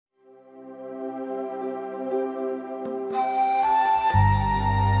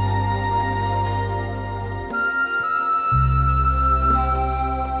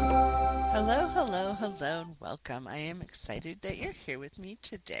welcome. I am excited that you're here with me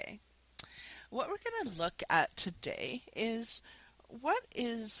today. What we're going to look at today is what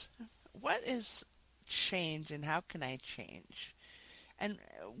is what is change and how can I change? And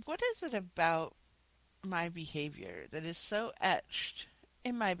what is it about my behavior that is so etched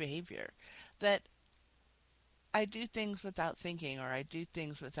in my behavior that I do things without thinking or I do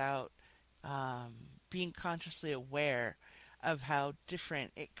things without um, being consciously aware of how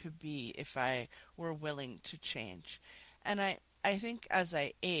different it could be if I were willing to change. And I think as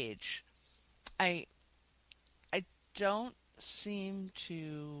I age, I I don't seem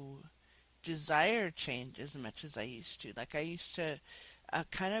to desire change as much as I used to. Like I used to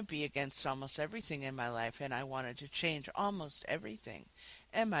kind of be against almost everything in my life, and I wanted to change almost everything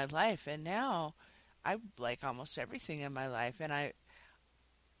in my life. And now I like almost everything in my life, and I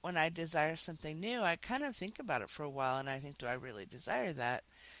when I desire something new, I kind of think about it for a while and I think, do I really desire that?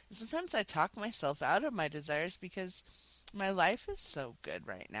 And sometimes I talk myself out of my desires because my life is so good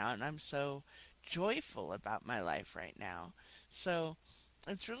right now and I'm so joyful about my life right now. So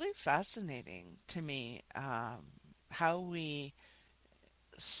it's really fascinating to me how we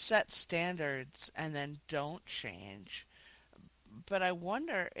set standards and then don't change. But I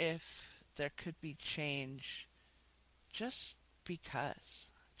wonder if there could be change just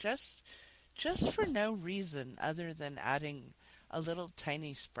because. Just just for no reason other than adding a little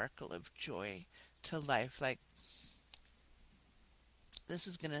tiny sparkle of joy to life. Like this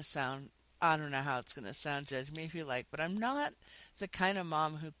is going to sound I don't know how it's going to sound, judge me if you like, but I'm not the kind of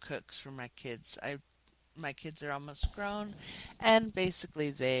mom who cooks for my kids. I My kids are almost grown and basically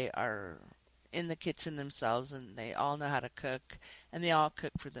they are in the kitchen themselves and they all know how to cook and they all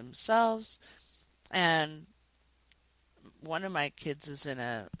cook for themselves. And one of my kids is in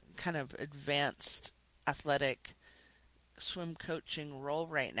a kind of advanced athletic swim coaching role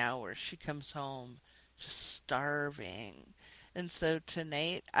right now where she comes home just starving. And so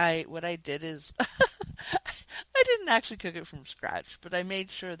tonight I what I did is I didn't actually cook it from scratch, but I made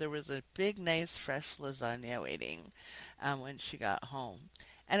sure there was a big nice fresh lasagna waiting when she got home.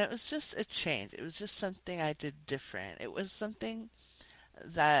 And it was just a change. It was just something I did different. It was something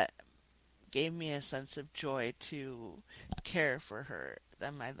that gave me a sense of joy to care for her,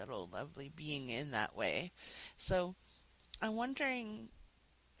 than my little lovely being in that way. So I'm wondering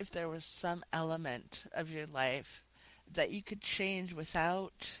if there was some element of your life that you could change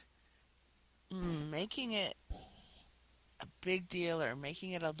without making it a big deal or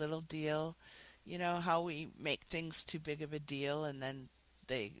making it a little deal. You know how we make things too big of a deal and then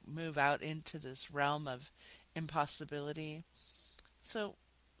they move out into this realm of impossibility. So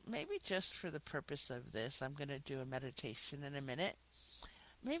maybe just for the purpose of this, I'm going to do a meditation in a minute.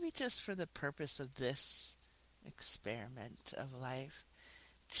 Maybe just for the purpose of this experiment of life,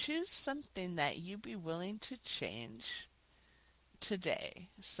 choose something that you'd be willing to change today.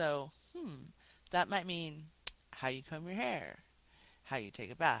 So, that might mean how you comb your hair, how you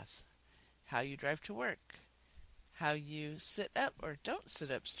take a bath, how you drive to work, how you sit up or don't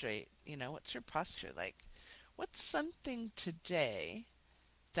sit up straight. You know, what's your posture like? What's something today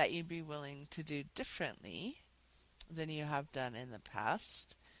that you'd be willing to do differently than you have done in the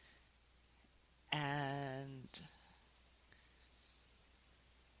past? And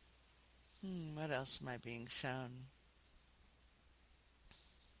what else am I being shown?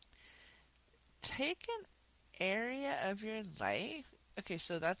 Take an area of your life. Okay,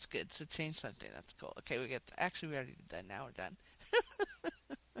 so that's good. So change something. That's cool. Okay, actually we already did that. Now we're done.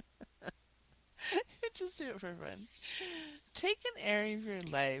 Just do it for fun. Take an area of your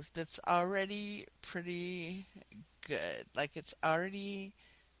life that's already pretty good. Like it's already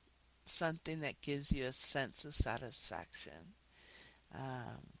something that gives you a sense of satisfaction.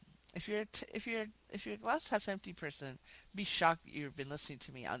 Um, if you're a glass half empty person, be shocked that you've been listening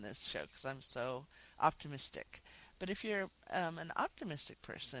to me on this show because I'm so optimistic. But if you're an optimistic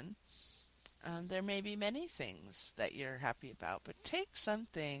person, there may be many things that you're happy about. But take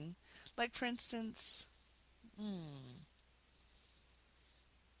something, like for instance,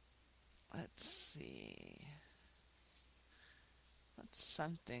 let's see, what's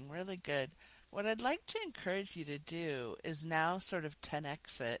something really good. What I'd like to encourage you to do is now sort of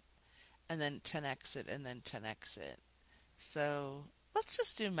 10x it and then 10x it and then 10x it. So let's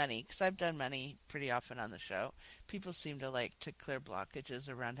just do money because I've done money pretty often on the show. People seem to like to clear blockages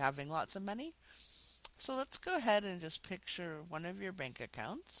around having lots of money. So let's go ahead and just picture one of your bank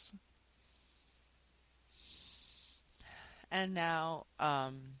accounts. And now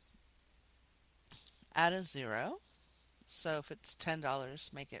add a zero. So if it's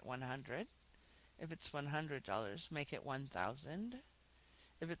 $10, make it 100. If it's $100, make it 1,000.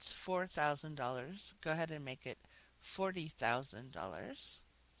 If it's $4,000, go ahead and make it $40,000.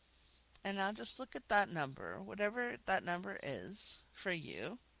 And now just look at that number, whatever that number is for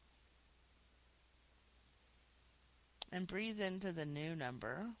you, and breathe into the new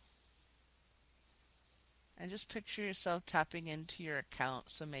number. And just picture yourself tapping into your account.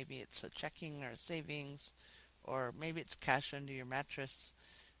 So maybe it's a checking or a savings, or maybe it's cash under your mattress.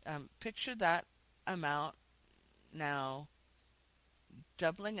 Picture that amount now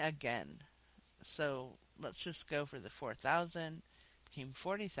doubling again. So let's just go for the 4,000, became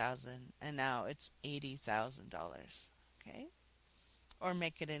 40,000, and now it's $80,000. Okay? Or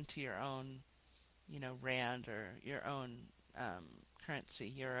make it into your own, rand or your own currency,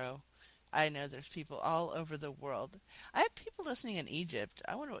 euro. I know there's people all over the world. I have people listening in Egypt.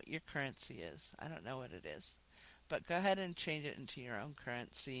 I wonder what your currency is. I don't know what it is. But go ahead and change it into your own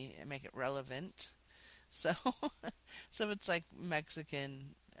currency and make it relevant. So, so if it's like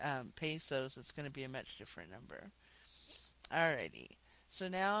Mexican pesos, it's going to be a much different number. Alrighty. So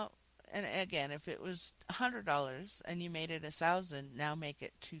now, and again, if it was $100 and you made it 1,000, now make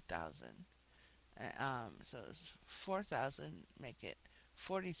it 2,000. So it's 4,000, make it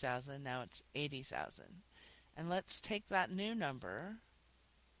 40,000. Now it's 80,000. And let's take that new number.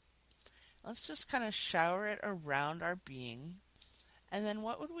 Let's just kind of shower it around our being. And then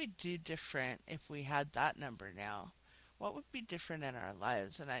what would we do different if we had that number now? What would be different in our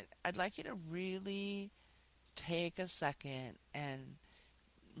lives? And I'd like you to really take a second and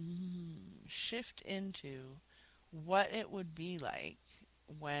shift into what it would be like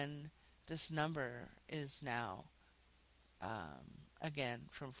when this number is now, again,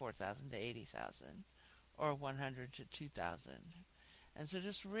 from 4,000 to 80,000 or 100 to 2,000. And so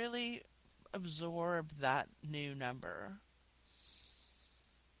just really absorb that new number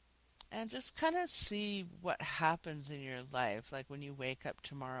and just kind of see what happens in your life, like when you wake up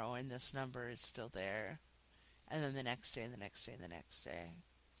tomorrow and this number is still there, and then the next day and the next day and the next day.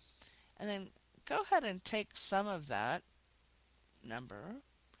 And then go ahead and take some of that number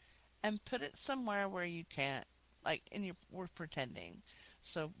and put it somewhere where you can't, like we're pretending.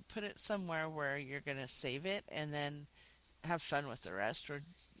 So put it somewhere where you're going to save it and then have fun with the rest, or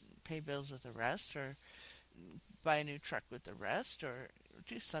pay bills with the rest, or buy a new truck with the rest, or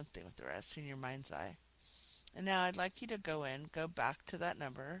do something with the rest in your mind's eye. And now I'd like you to go back to that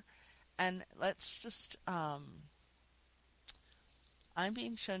number, and let's just, I'm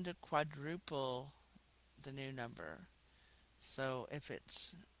being shown to quadruple the new number. So if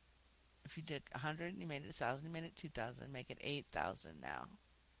you did 100 and you made it 1,000, you made it 2,000, make it 8,000 now.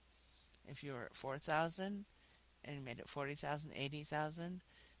 If you were at 4,000 and you made it 40,000, 80,000,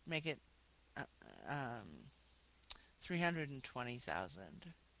 make it uh, um,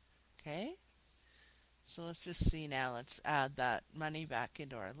 320,000. Okay? So let's just see now. Let's add that money back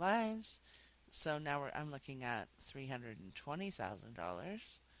into our lives. So now I'm looking at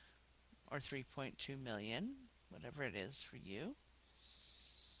 $320,000 or 3.2 million, whatever it is for you.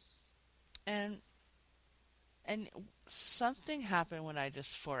 And something happened when I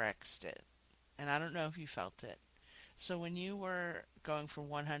just forexed it. And I don't know if you felt it. So when you were going from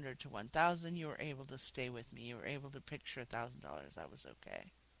 100 to 1,000, you were able to stay with me. You were able to picture $1,000. That was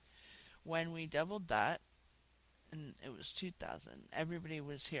okay. When we doubled that, and it was 2,000, everybody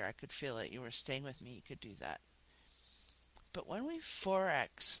was here. I could feel it. You were staying with me. You could do that. But when we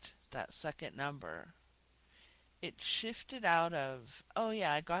forexed that second number, it shifted out of, oh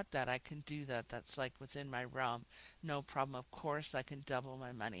yeah, I got that, I can do that, that's like within my realm, no problem, of course I can double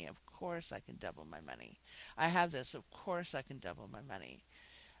my money, of course I can double my money. I have this, of course I can double my money.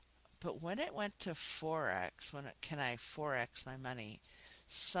 But when it went to Forex, can I Forex my money,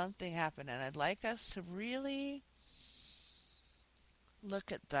 something happened, and I'd like us to really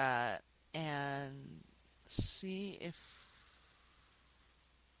look at that and see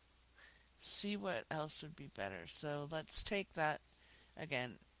what else would be better. So let's take that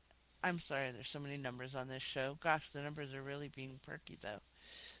again. I'm sorry, there's so many numbers on this show. Gosh, the numbers are really being perky though.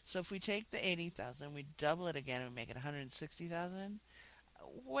 So if we take the 80,000, we double it again and we make it 160,000,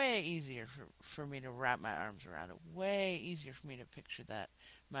 way easier for me to wrap my arms around it. Way easier for me to picture that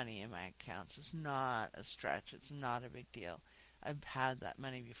money in my accounts. It's not a stretch. It's not a big deal. I've had that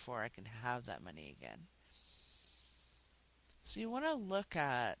money before. I can have that money again. So you want to look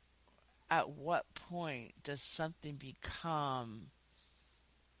at what point does something become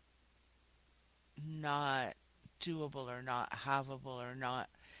not doable or not havable or not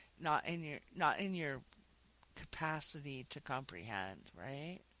in your capacity to comprehend,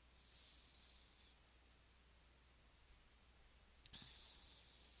 right?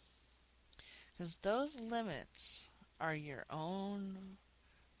 Because those limits are your own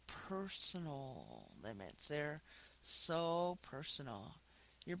personal limits. They're so personal.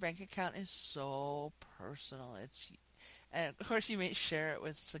 Your bank account is so personal. And of course, you may share it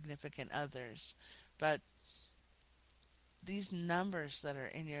with significant others, but these numbers that are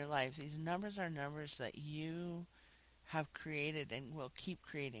in your life, these numbers are numbers that you have created and will keep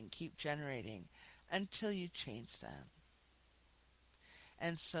creating, keep generating until you change them.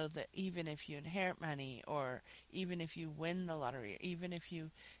 And so that even if you inherit money, or even if you win the lottery, or even if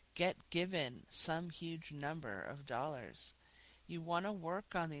you get given some huge number of dollars, you want to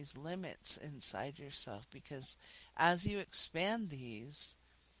work on these limits inside yourself, because as you expand these,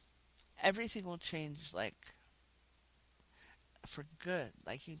 everything will change, like, for good.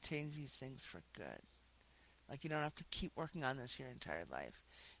 Like, you change these things for good. Like, you don't have to keep working on this your entire life.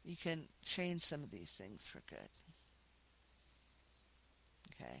 You can change some of these things for good.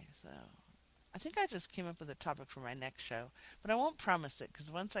 Okay, so I think I just came up with a topic for my next show, but I won't promise it,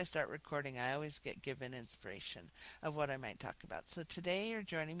 because once I start recording, I always get given inspiration of what I might talk about. So today you're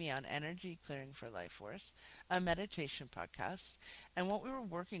joining me on Energy Clearing for Life Force, a meditation podcast, and what we were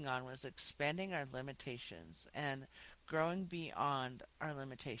working on was expanding our limitations and growing beyond our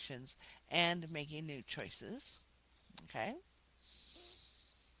limitations and making new choices. Okay?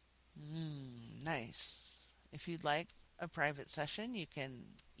 Nice. If you'd like a private session, you can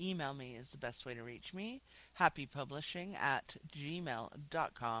email me is the best way to reach me.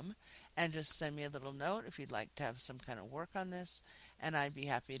 happypublishing@gmail.com, and just send me a little note if you'd like to have some kind of work on this, and I'd be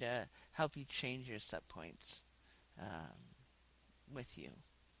happy to help you change your set points with you,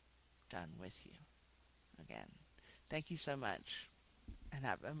 done with you. Again, thank you so much, and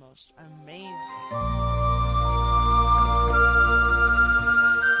have a most amazing